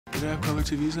Did they have color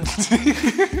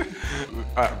TVs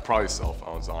then? Probably cell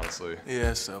phones, honestly.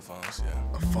 Yeah, cell phones,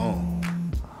 yeah. A phone.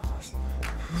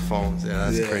 Phones, yeah,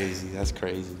 that's crazy. That's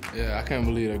crazy. Yeah, I can't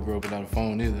believe I grew up without a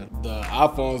phone either. The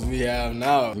iPhones we have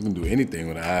now, You can do anything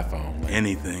with an iPhone.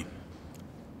 Anything.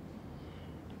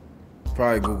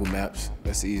 probably Google Maps.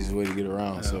 That's the easiest way to get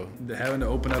around. So Having to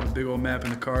open up a big old map in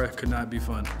the car could not be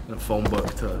fun. And a phone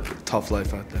book to tough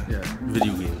life out there. Yeah.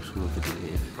 Video games. We look at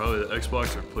the Probably the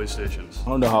Xbox or PlayStations. I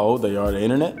don't know how old they are. The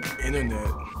internet? Internet.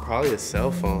 Probably a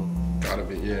cell phone. Gotta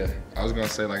be, yeah. I was gonna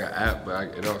say like an app,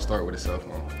 but it don't start with a cell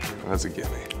phone. That's a gimme.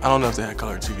 I don't know if they had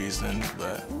color TVs then,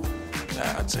 but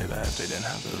yeah, I'd say that if they didn't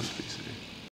have those.